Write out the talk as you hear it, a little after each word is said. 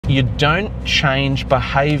you don't change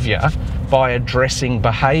behaviour by addressing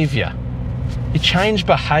behaviour. You change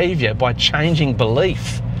behaviour by changing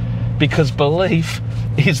belief, because belief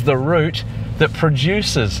is the root that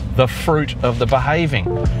produces the fruit of the behaving.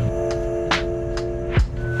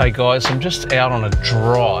 Hey guys, I'm just out on a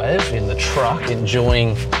drive in the truck,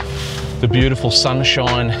 enjoying the beautiful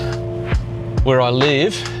sunshine where I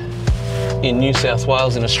live in New South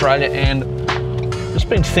Wales in Australia, and just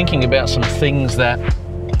been thinking about some things that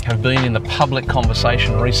have been in the public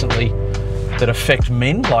conversation recently that affect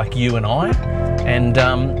men like you and I. And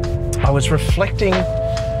I was reflecting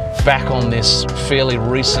back on this fairly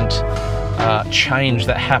recent change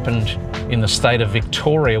that happened in the state of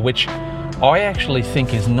Victoria, which I actually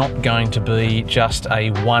think is not going to be just a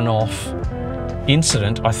one-off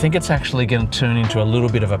incident. I think it's actually going to turn into a little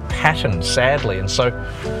bit of a pattern, sadly. And so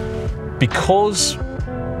because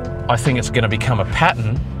I think it's going to become a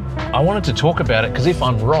pattern, I wanted to talk about it, because if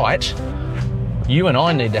I'm right, you and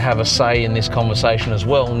I need to have a say in this conversation as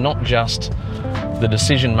well, not just the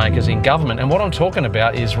decision makers in government. And what I'm talking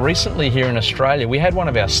about is, recently here in Australia, we had one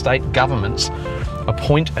of our state governments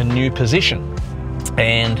appoint a new position.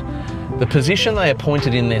 And the position they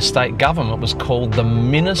appointed in their state government was called the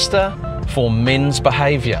Minister for Men's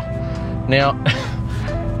Behaviour. Now,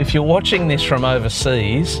 if you're watching this from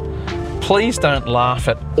overseas, please don't laugh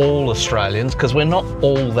at all Australians, because we're not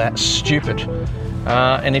all that stupid.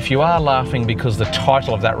 And if you are laughing because the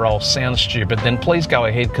title of that role sounds stupid, then please go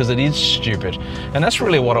ahead, because it is stupid. And that's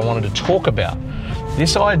really what I wanted to talk about.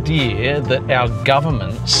 This idea that our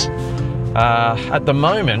governments, at the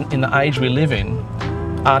moment, in the age we live in,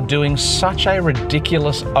 are doing such a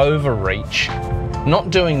ridiculous overreach,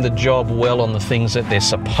 not doing the job well on the things that they're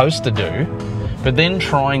supposed to do, but then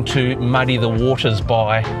trying to muddy the waters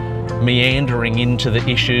by meandering into the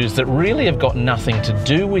issues that really have got nothing to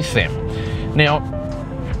do with them. Now,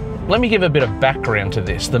 let me give a bit of background to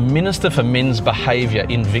this. The Minister for Men's Behaviour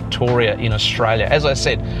in Victoria in Australia, as I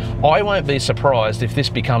said, I won't be surprised if this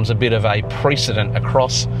becomes a bit of a precedent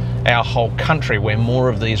across our whole country where more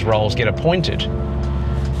of these roles get appointed.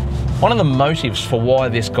 One of the motives for why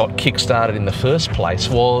this got kick-started in the first place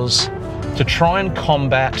was to try and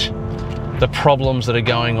combat the problems that are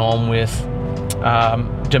going on with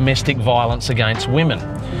domestic violence against women.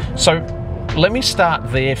 So let me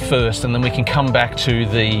start there first, and then we can come back to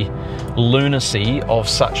the lunacy of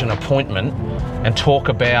such an appointment and talk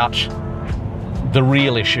about the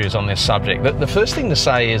real issues on this subject. The first thing to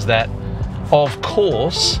say is that, of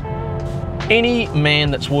course, any man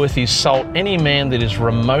that's worth his salt, any man that is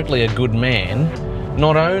remotely a good man,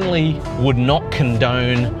 not only would not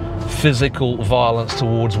condone physical violence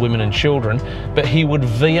towards women and children, but he would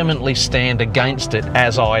vehemently stand against it,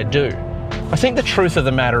 as I do. I think the truth of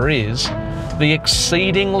the matter is, the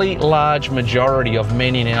exceedingly large majority of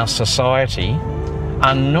men in our society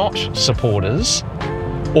are not supporters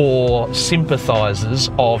or sympathisers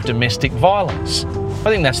of domestic violence. I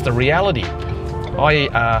think that's the reality.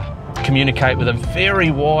 I communicate with a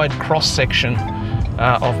very wide cross-section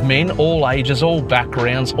of men, all ages, all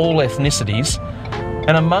backgrounds, all ethnicities.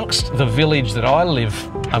 And amongst the village that I live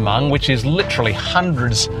among, which is literally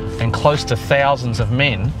hundreds and close to thousands of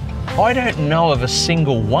men, I don't know of a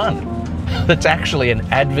single one that's actually an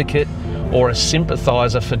advocate or a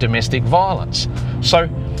sympathiser for domestic violence. So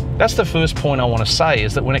that's the first point I want to say,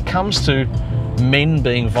 is that when it comes to men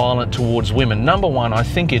being violent towards women, number one, I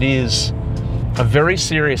think it is a very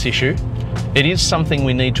serious issue. It is something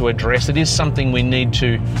we need to address. It is something we need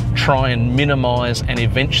to try and minimise and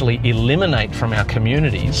eventually eliminate from our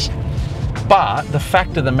communities. But the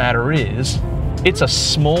fact of the matter is, it's a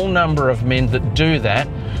small number of men that do that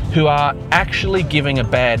who are actually giving a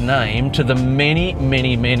bad name to the many,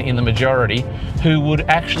 many men in the majority who would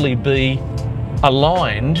actually be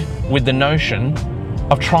aligned with the notion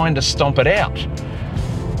of trying to stomp it out.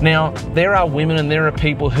 Now, there are women and there are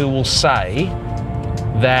people who will say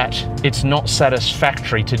that it's not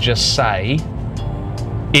satisfactory to just say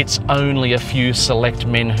it's only a few select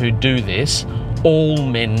men who do this. All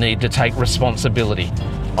men need to take responsibility.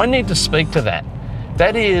 I need to speak to that.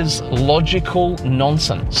 That is logical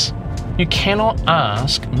nonsense. You cannot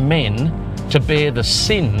ask men to bear the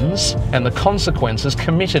sins and the consequences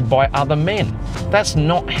committed by other men. That's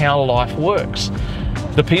not how life works.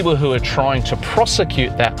 The people who are trying to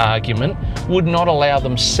prosecute that argument would not allow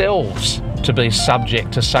themselves to be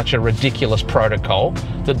subject to such a ridiculous protocol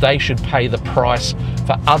that they should pay the price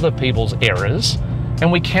for other people's errors.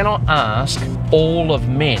 And we cannot ask all of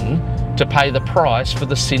men to pay the price for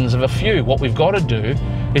the sins of a few. What we've got to do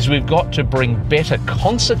is we've got to bring better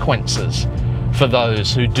consequences for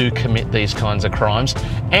those who do commit these kinds of crimes.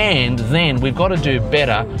 And then we've got to do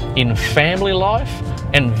better in family life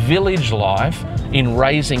and village life in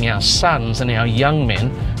raising our sons and our young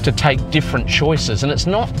men to take different choices. And it's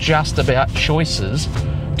not just about choices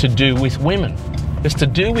to do with women. It's to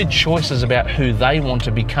do with choices about who they want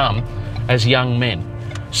to become as young men.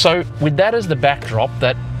 So with that as the backdrop,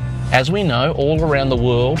 that as we know all around the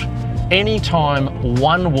world, anytime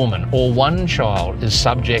one woman or one child is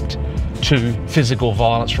subject to physical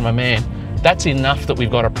violence from a man, that's enough that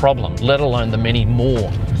we've got a problem, let alone the many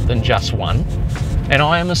more than just one. And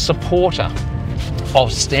I am a supporter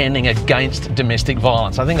of standing against domestic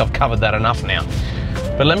violence. I think I've covered that enough now.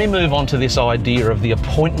 But let me move on to this idea of the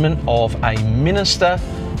appointment of a minister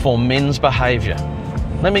for men's behaviour.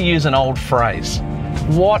 Let me use an old phrase.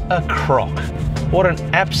 What a crock. What an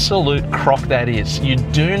absolute crock that is. You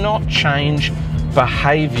do not change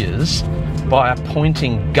behaviours by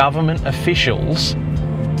appointing government officials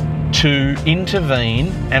to intervene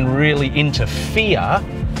and really interfere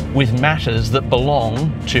with matters that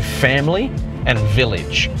belong to family and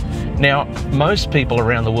village. Now, most people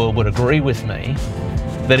around the world would agree with me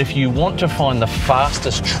that if you want to find the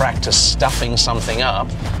fastest track to stuffing something up,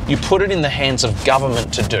 you put it in the hands of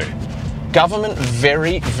government to do. Government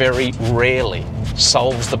very, very rarely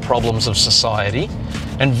solves the problems of society,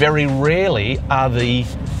 and very rarely are the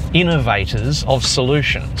innovators of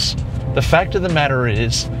solutions. The fact of the matter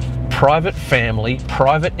is, private family,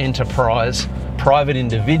 private enterprise, private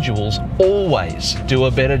individuals always do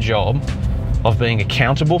a better job of being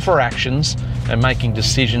accountable for actions and making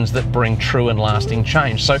decisions that bring true and lasting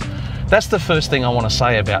change. So that's the first thing I want to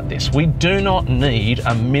say about this. We do not need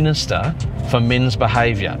a minister for men's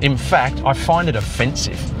behaviour. In fact, I find it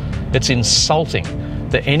offensive. It's insulting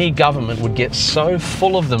that any government would get so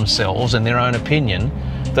full of themselves and their own opinion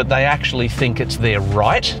that they actually think it's their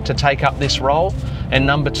right to take up this role, and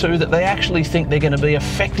number two, that they actually think they're going to be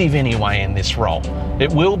effective anyway in this role. It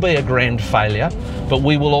will be a grand failure, but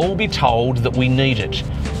we will all be told that we need it.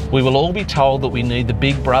 We will all be told that we need the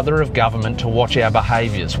big brother of government to watch our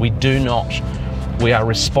behaviours. We do not. We are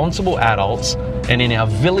responsible adults, and in our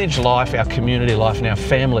village life, our community life, and our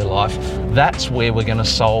family life, that's where we're going to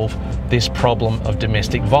solve this problem of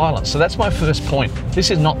domestic violence. So that's my first point.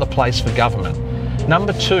 This is not the place for government.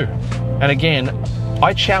 Number two, and again,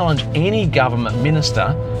 I challenge any government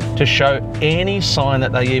minister to show any sign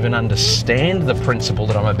that they even understand the principle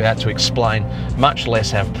that I'm about to explain, much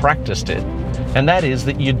less have practiced it. And that is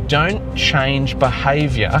that you don't change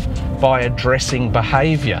behaviour by addressing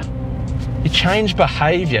behaviour. You change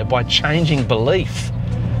behaviour by changing belief,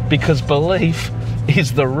 because belief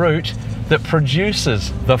is the root that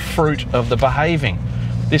produces the fruit of the behaving.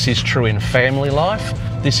 This is true in family life,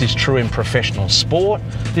 this is true in professional sport,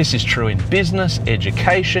 this is true in business,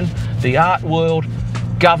 education, the art world,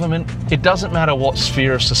 government. It doesn't matter what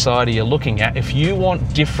sphere of society you're looking at. If you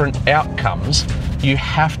want different outcomes, you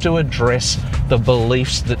have to address the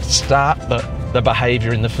beliefs that start the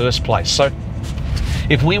behaviour in the first place. So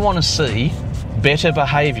if we want to see better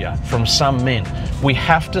behaviour from some men, we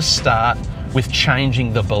have to start with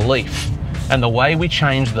changing the belief. And the way we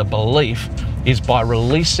change the belief is by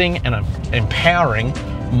releasing and empowering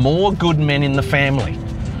more good men in the family,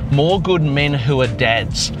 more good men who are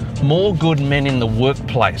dads, more good men in the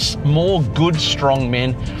workplace, more good, strong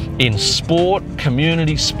men in sport,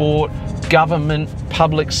 community sport, government,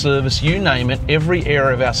 public service, you name it, every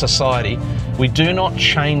area of our society. We do not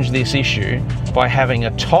change this issue by having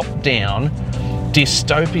a top-down,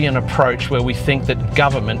 dystopian approach where we think that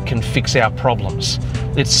government can fix our problems.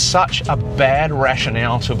 It's such a bad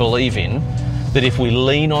rationale to believe in that if we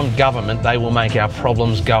lean on government, they will make our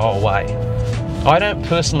problems go away. I don't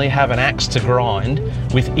personally have an axe to grind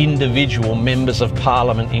with individual members of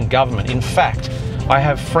parliament in government. In fact, I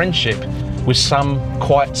have friendship with some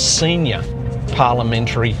quite senior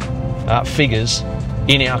parliamentary figures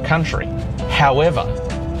in our country. However,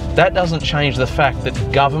 that doesn't change the fact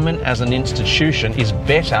that government as an institution is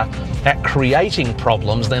better at creating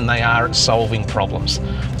problems than they are at solving problems.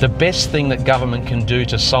 The best thing that government can do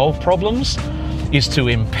to solve problems is to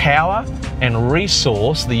empower and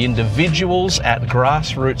resource the individuals at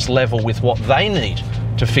grassroots level with what they need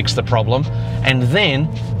to fix the problem, and then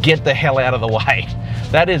get the hell out of the way.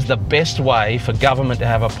 That is the best way for government to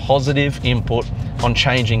have a positive input on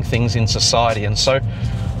changing things in society. And so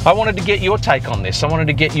I wanted to get your take on this. I wanted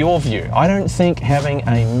to get your view. I don't think having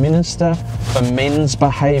a minister for men's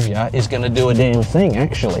behaviour is going to do a damn thing,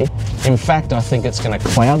 actually. In fact, I think it's going to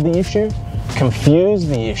cloud the issue, confuse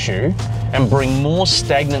the issue, and bring more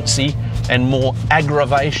stagnancy and more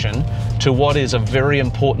aggravation to what is a very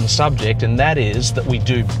important subject, and that is that we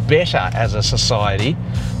do better as a society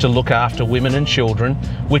to look after women and children,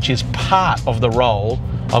 which is part of the role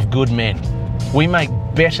of good men. We make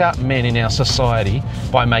better men in our society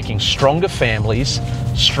by making stronger families,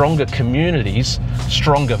 stronger communities,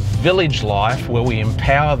 stronger village life where we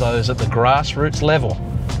empower those at the grassroots level.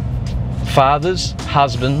 Fathers,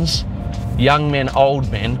 husbands, young men, old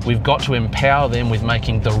men, we've got to empower them with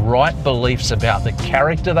making the right beliefs about the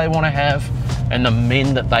character they want to have and the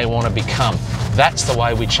men that they want to become. That's the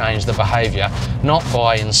way we change the behaviour, not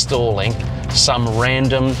by installing some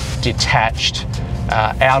random, detached,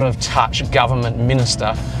 out of touch government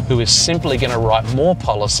minister who is simply going to write more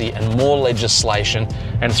policy and more legislation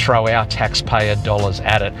and throw our taxpayer dollars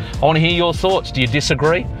at it. I want to hear your thoughts. Do you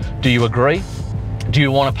disagree? Do you agree? Do you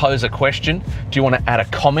want to pose a question? Do you want to add a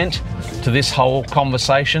comment to this whole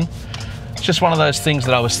conversation? It's just one of those things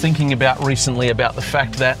that I was thinking about recently, about the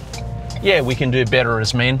fact that, yeah, we can do better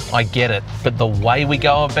as men, I get it, but the way we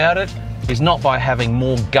go about it is not by having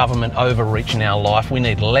more government overreach in our life. We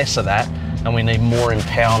need less of that, and we need more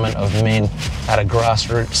empowerment of men at a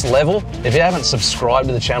grassroots level. If you haven't subscribed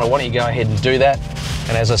to the channel, why don't you go ahead and do that?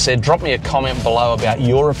 And as I said, drop me a comment below about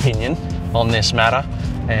your opinion on this matter,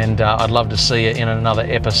 and I'd love to see you in another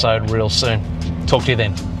episode real soon. Talk to you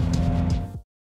then.